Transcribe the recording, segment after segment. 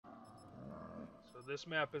This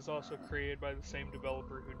map is also created by the same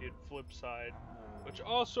developer who did Flipside, which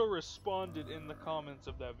also responded in the comments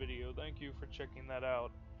of that video. Thank you for checking that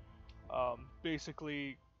out.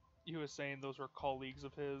 Basically, he was saying those were colleagues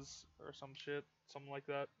of his, or some shit, something like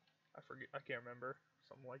that. I forget, I can't remember.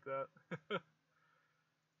 Something like that.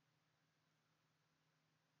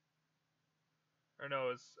 Or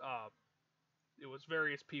no, it was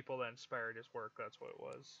various people that inspired his work, that's what it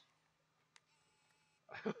was.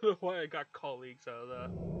 I don't know why I got colleagues out of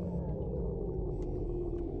that.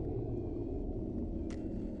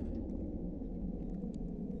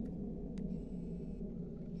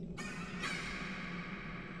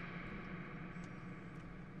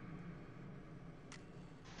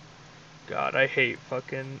 God, I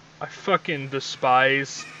fucking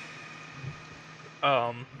despise,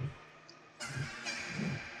 I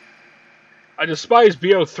despise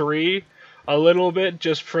BO3 a little bit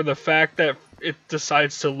just for the fact that it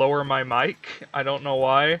decides to lower my mic. I don't know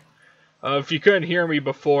why. If you couldn't hear me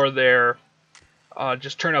before there,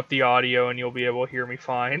 just turn up the audio and you'll be able to hear me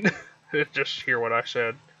fine. Just hear what I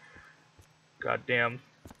said. God damn.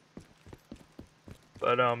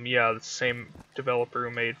 But, yeah, the same developer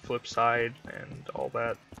who made Flipside and all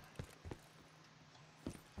that.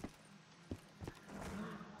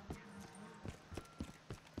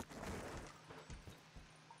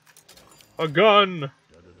 A gun!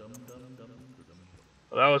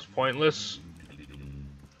 Well, that was pointless.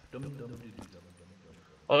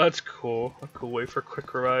 Oh, that's cool. A cool way for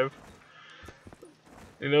quick revive.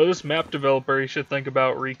 You know, this map developer, he should think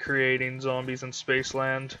about recreating zombies in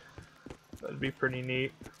Spaceland. That'd be pretty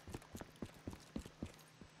neat.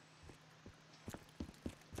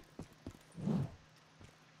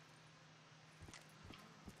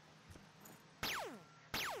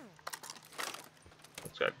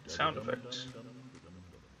 It's got sound effects.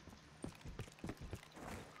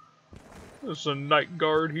 There's a night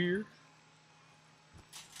guard here.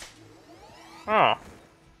 Ah.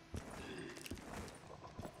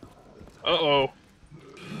 Uh-oh.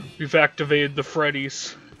 We've activated the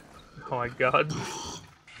Freddy's. Oh my god.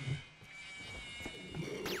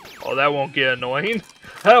 Oh, that won't get annoying.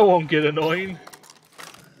 That won't get annoying.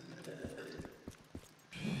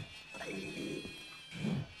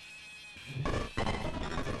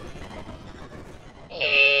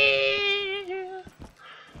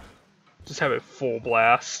 Just have it full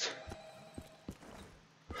blast.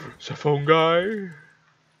 It's a phone guy.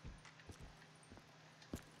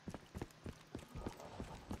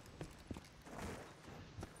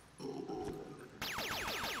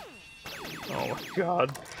 Oh my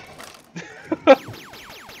god.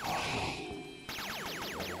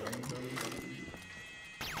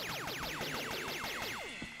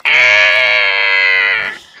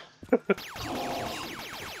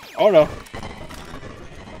 Oh no.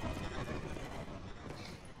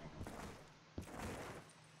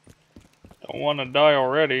 Don't want to die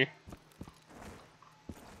already.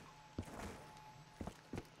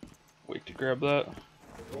 Wait to grab that.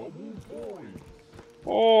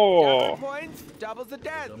 Oh! Points, doubles the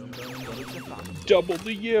death. Double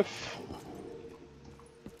the yiff.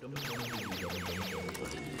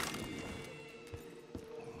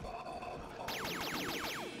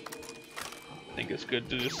 I think it's good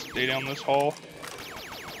to just stay down this hall.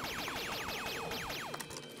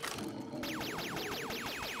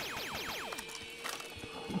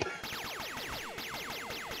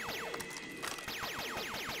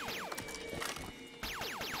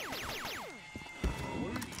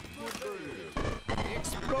 The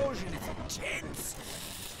explosion is intense.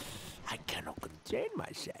 I cannot contain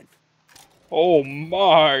myself. Oh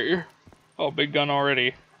my! Oh, big gun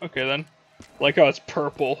already. Okay then. Like how it's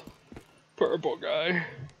purple. Purple guy.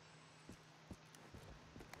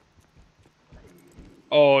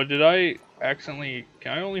 Oh, did I accidentally...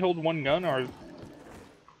 Can I only hold one gun, or...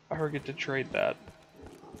 I forget to trade that.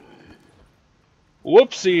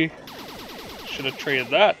 Whoopsie! Should have traded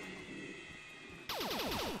that.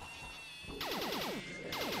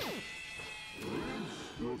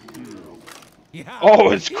 Yeah. Oh,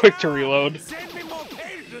 it's quick to reload. Send me more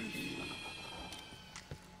patience.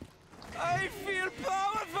 I feel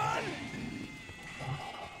powerful.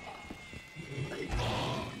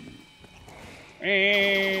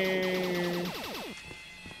 And...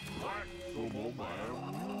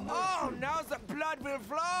 Oh, now the blood will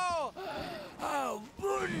flow. Oh,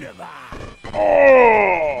 wunderbar.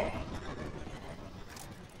 Oh!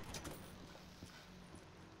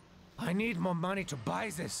 I need more money to buy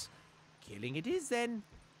this. Killing it is then.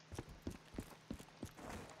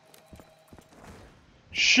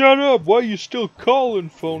 Shut up! Why you still calling,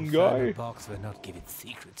 phone guy? Box will not give its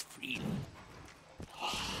secrets freely.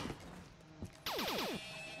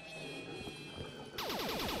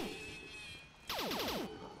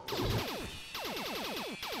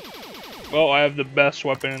 Well, I have the best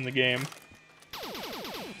weapon in the game.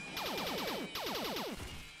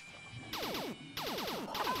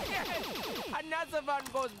 Yes! Another one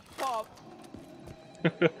goes pop.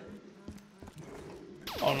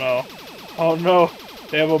 Oh no. Oh no.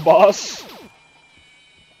 They have a boss?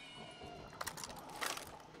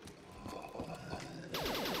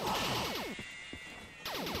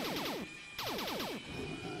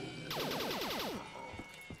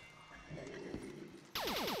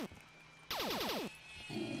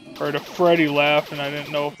 Heard a Freddy laugh and I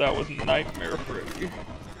didn't know if that was Nightmare Freddy.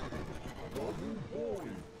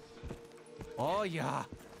 Oh yeah,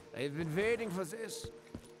 I've been waiting for this.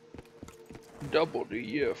 Double the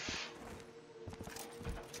yiff.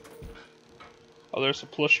 Oh, there's a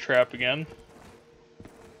plush trap again.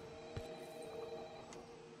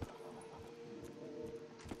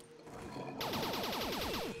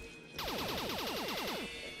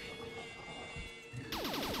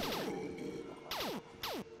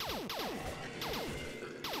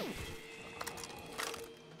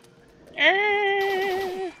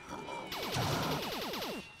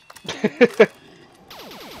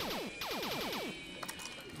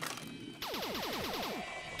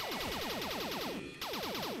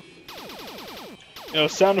 You know,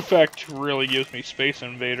 sound effect really gives me Space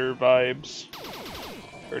Invader vibes.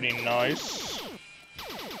 Pretty nice.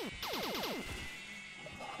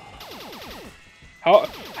 How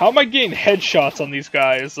am I getting headshots on these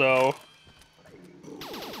guys though?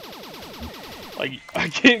 Like I'm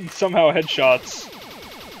getting somehow headshots.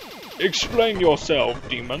 Explain yourself,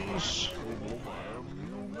 demons.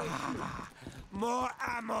 More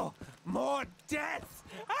ammo, more death.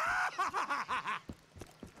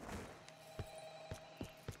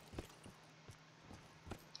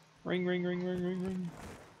 Ring, ring, ring, ring, ring, ring.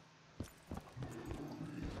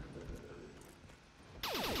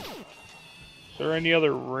 Is there any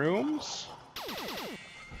other rooms?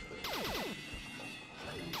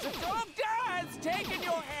 The doctor has taken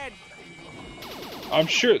your head. I'm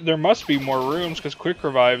sure there must be more rooms because Quick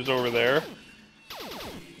Revive's over there.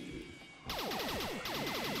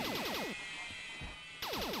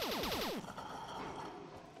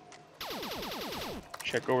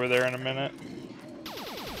 Check over there in a minute.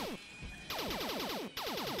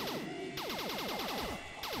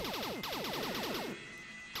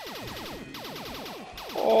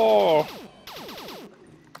 Oh,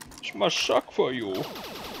 this must suck for you.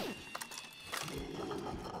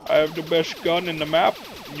 I have the best gun in the map,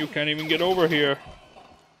 and you can't even get over here.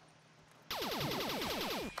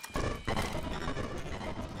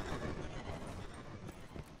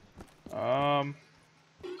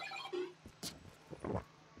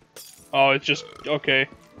 Oh, it's just okay.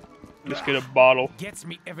 Just get a bottle. Gets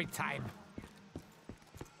me every time.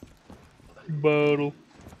 Bottle.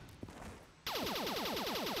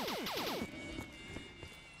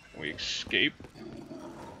 We escape.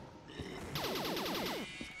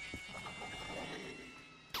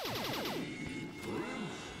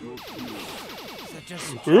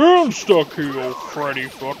 I'm stuck here, old Freddy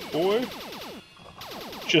fuckboy.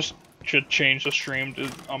 Just should change the stream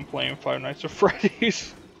to I'm playing Five Nights at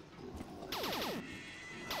Freddy's.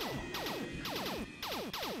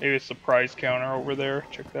 Maybe it's the prize counter over there.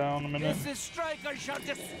 Check that out in a minute. This is strike, I shall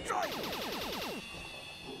destroy.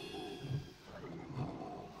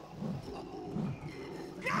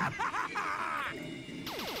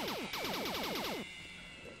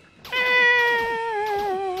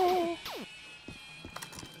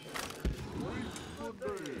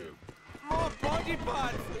 More body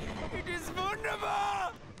parts. It is wonderful.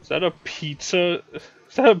 Is that a pizza?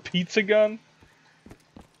 Is that a pizza gun?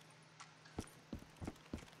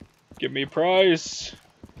 Give me a prize.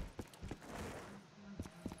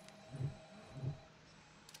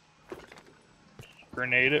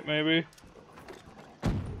 Grenade it, maybe.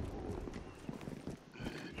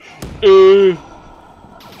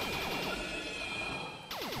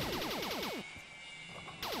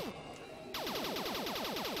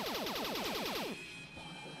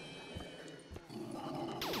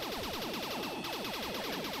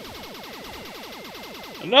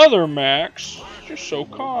 Another Max. You're so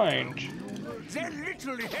kind. Their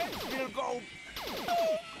little heads will go.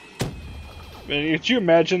 Man, could you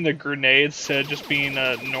imagine the grenade instead of just being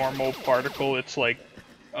a normal particle? It's like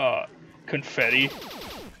confetti.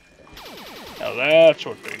 Now that's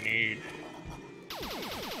what they need.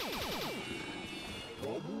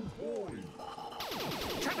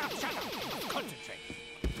 Shut up. Concentrate.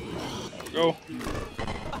 There we go.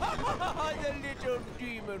 The little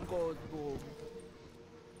demon goes boom.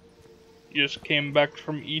 You just came back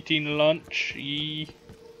from eating lunch.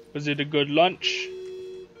 Was it a good lunch?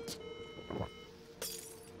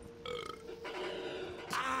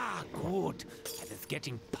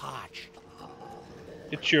 getting parched.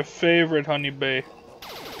 It's your favorite, Honeybay.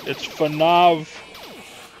 It's FNAF.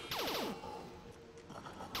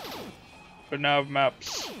 FNAF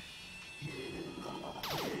maps.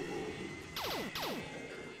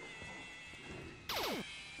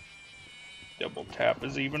 Double tap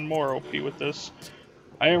is even more OP with this.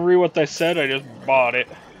 I didn't read what they said, I just bought it.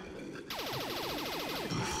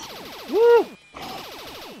 Woo!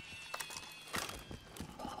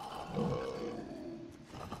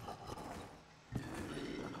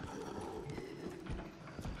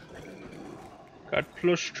 Got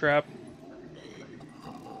plush trap.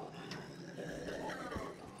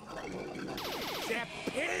 Der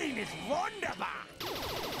pain is wunderbar.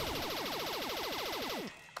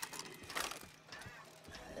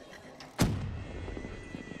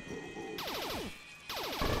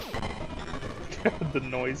 The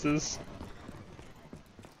noises.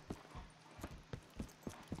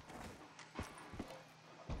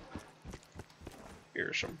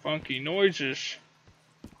 Here's some funky noises.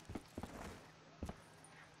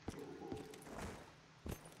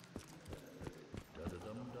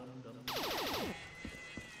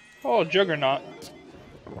 Oh, Juggernaut.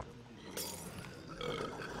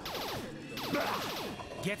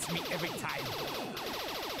 Gets me every time.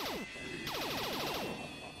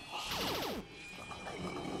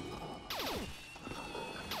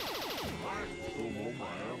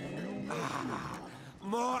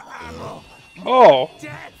 More ammo. Oh,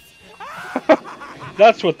 Death.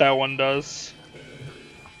 that's what that one does.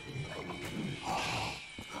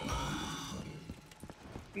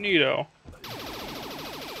 Neato.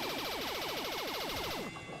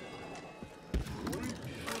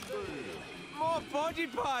 More body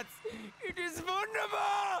parts. It is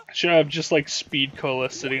wunderbar. Should have just like Speed Cola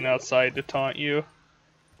sitting outside to taunt you.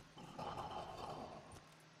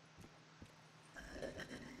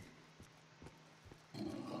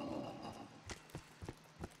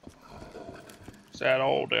 Is that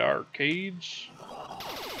all the arcades?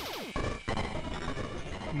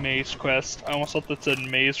 Maze Quest. I almost thought that said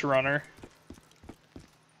Maze Runner.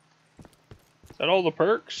 Is that all the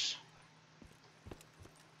perks?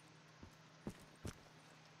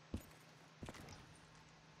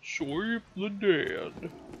 Sweep the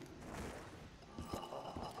dead.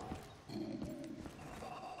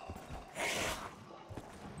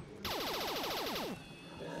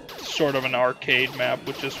 Sort of an arcade map,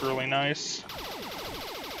 which is really nice.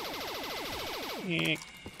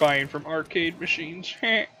 Buying from arcade machines.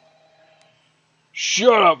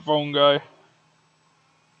 Shut up, phone guy.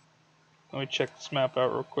 Let me check this map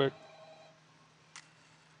out real quick.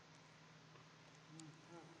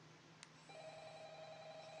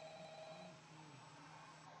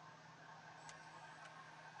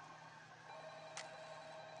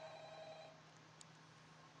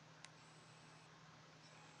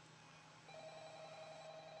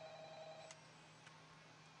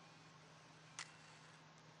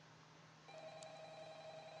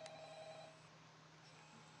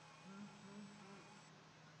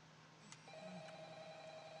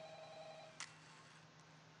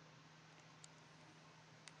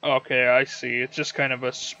 Okay, I see. It's just kind of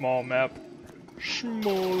a small map.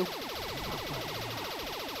 Small.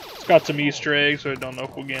 It's got some Easter eggs, so I don't know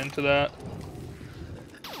if we'll get into that.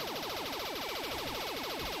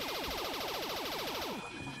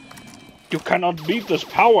 You cannot beat this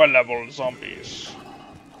power level, zombies.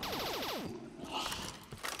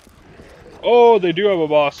 Oh, they do have a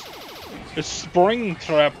boss. It's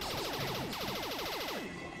Springtrap.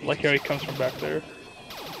 I like how he comes from back there.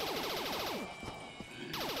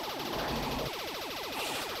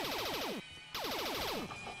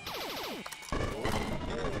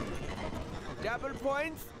 Double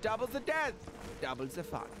points, double the death, double the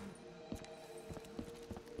fun.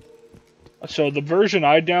 So the version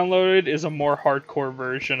I downloaded is a more hardcore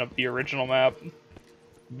version of the original map.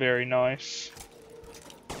 Very nice.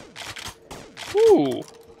 Ooh.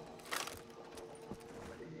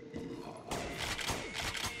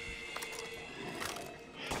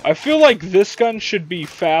 I feel like this gun should be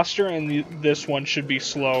faster and this one should be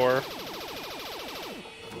slower.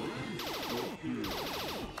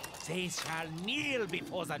 They shall kneel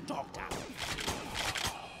before the doctor.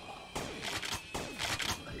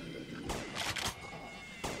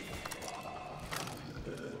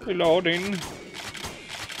 Reloading.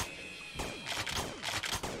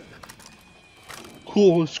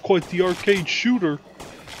 Cool, it's quite the arcade shooter.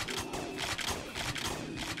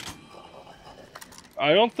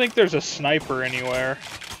 I don't think there's a sniper anywhere.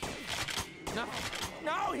 No,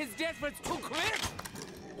 no, his death was too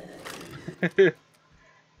quick.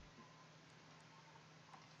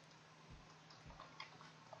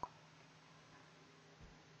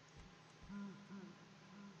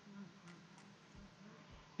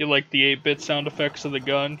 You like the 8-bit sound effects of the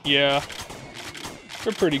gun? Yeah.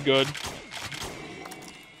 They're pretty good.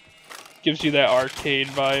 Gives you that arcade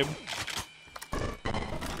vibe.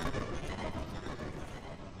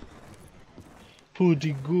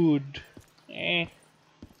 Pretty good. Eh.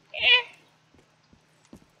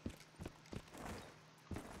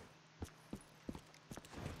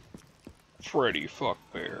 Freddy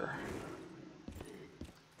Fuckbear.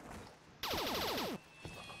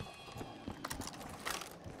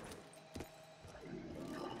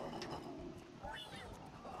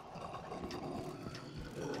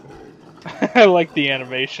 I like the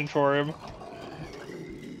animation for him.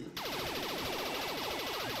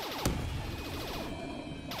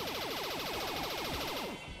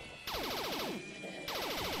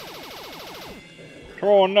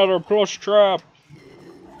 Throw another plush trap.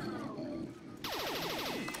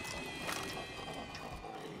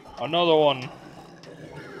 Another one.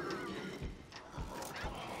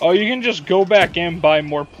 Oh, you can just go back and buy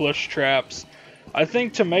more plush traps. I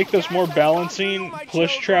think to make this more balancing,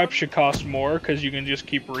 plush traps should cost more because you can just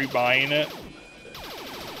keep rebuying it.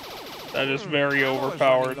 That is very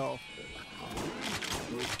overpowered. The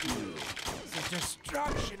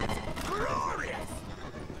destruction is glorious.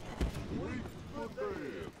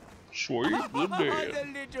 Sweet the dead.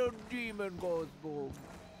 The little demon goes boom.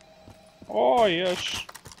 Oh, yes.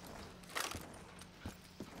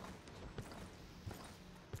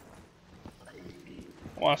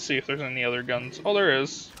 I want to see if there's any other guns. Oh, there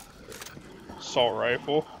is. Assault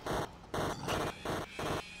rifle.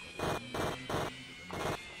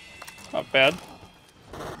 Not bad.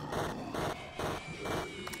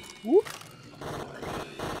 Whoop.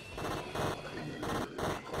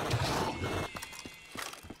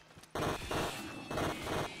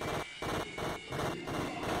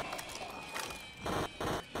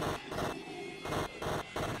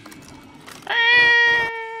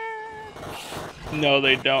 No,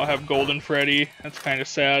 they don't have Golden Freddy. That's kind of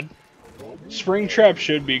sad. Springtrap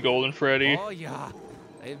should be Golden Freddy. Oh yeah,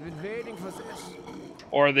 I've been waiting for this.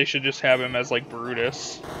 Or they should just have him as like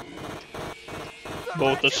Brutus.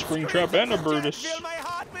 Both a Springtrap and a Brutus. Fill my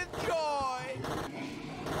heart with joy.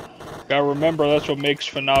 Gotta remember, that's what makes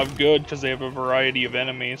FNAF good, because they have a variety of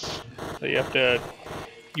enemies. So you have to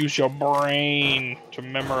use your brain to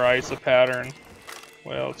memorize the pattern.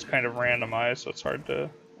 Well, it's kind of randomized, so it's hard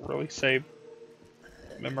to really say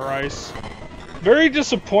memorize. Very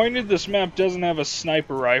disappointed this map doesn't have a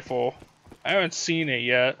sniper rifle. I haven't seen it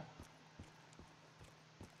yet.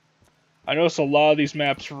 I notice a lot of these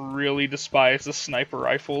maps really despise the sniper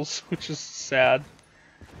rifles, which is sad.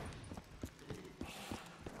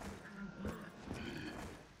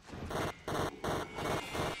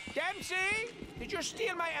 Dempsey, did you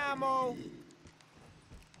steal my ammo?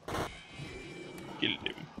 Killed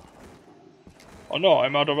him. Oh no,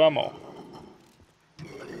 I'm out of ammo.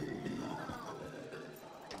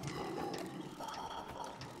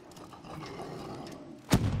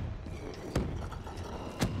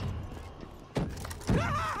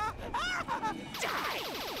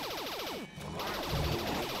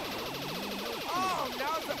 Oh,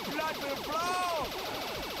 now the blood will flow.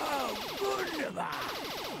 Oh, wunderbar.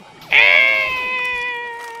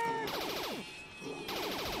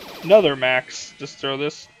 Another max. Just throw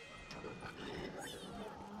this.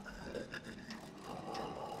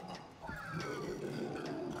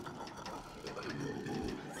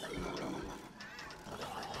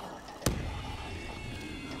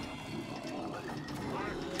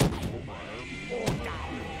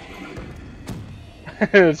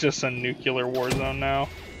 It's just a nuclear war zone now.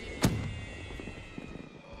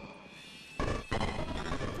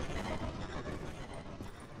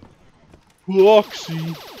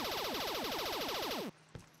 Loxy.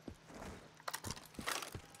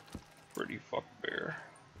 Pretty fuck bear.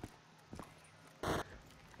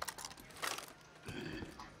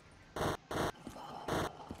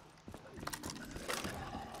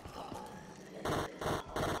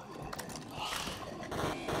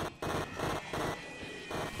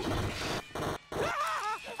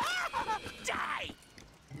 Die!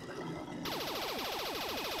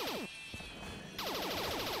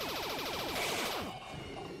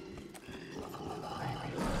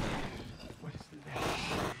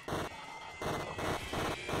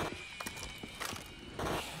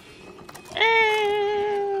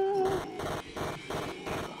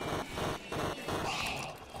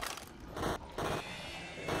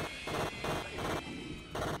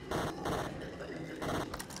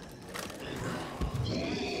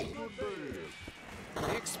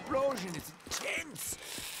 The explosion is intense.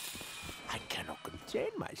 I cannot contain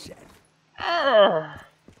myself. I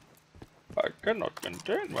cannot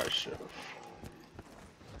contain myself.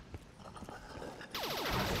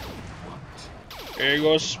 Here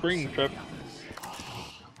goes Springtrap.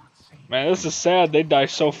 Man, this is sad. They die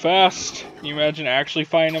so fast. Can you imagine actually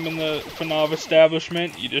finding them in the FNAF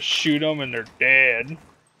establishment? You just shoot them and they're dead.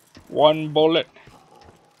 One bullet.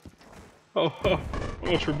 Oh,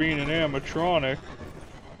 what's for being an animatronic?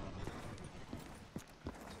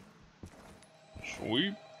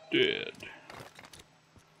 Sweep dead.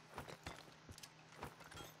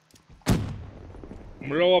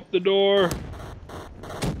 Blow up the door.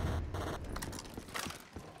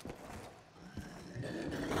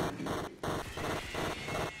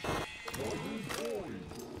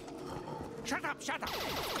 Shut up, shut up.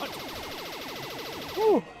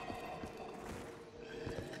 Whew.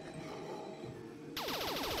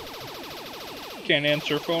 Can't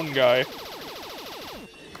answer phone guy.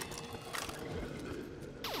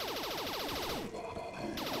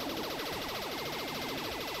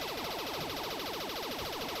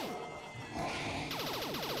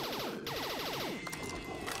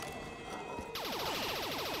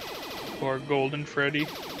 Or Golden Freddy.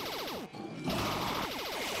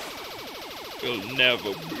 He'll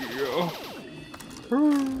never be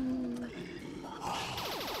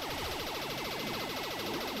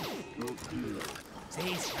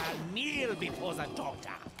They shall kneel before the doctor.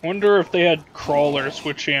 Wonder if they had crawlers,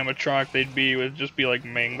 which animatronic they'd be. Would it just be like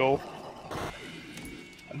Mangle?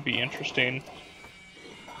 That'd be interesting.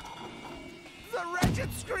 The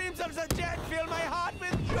wretched screams of the dead fill my heart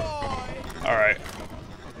with joy. Alright.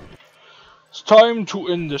 It's time to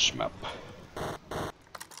end this map.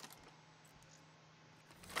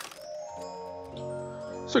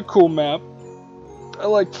 It's a cool map. I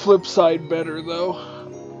like Flipside better though.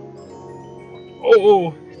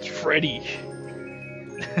 Oh, it's Freddy.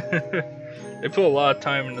 They put a lot of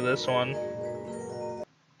time into this one.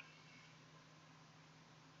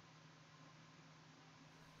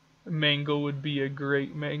 Mangle would be a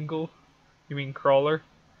great Mangle. You mean Crawler?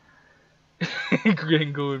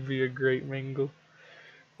 Mangle would be a great Mangle.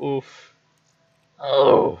 Oof.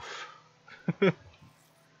 Oof.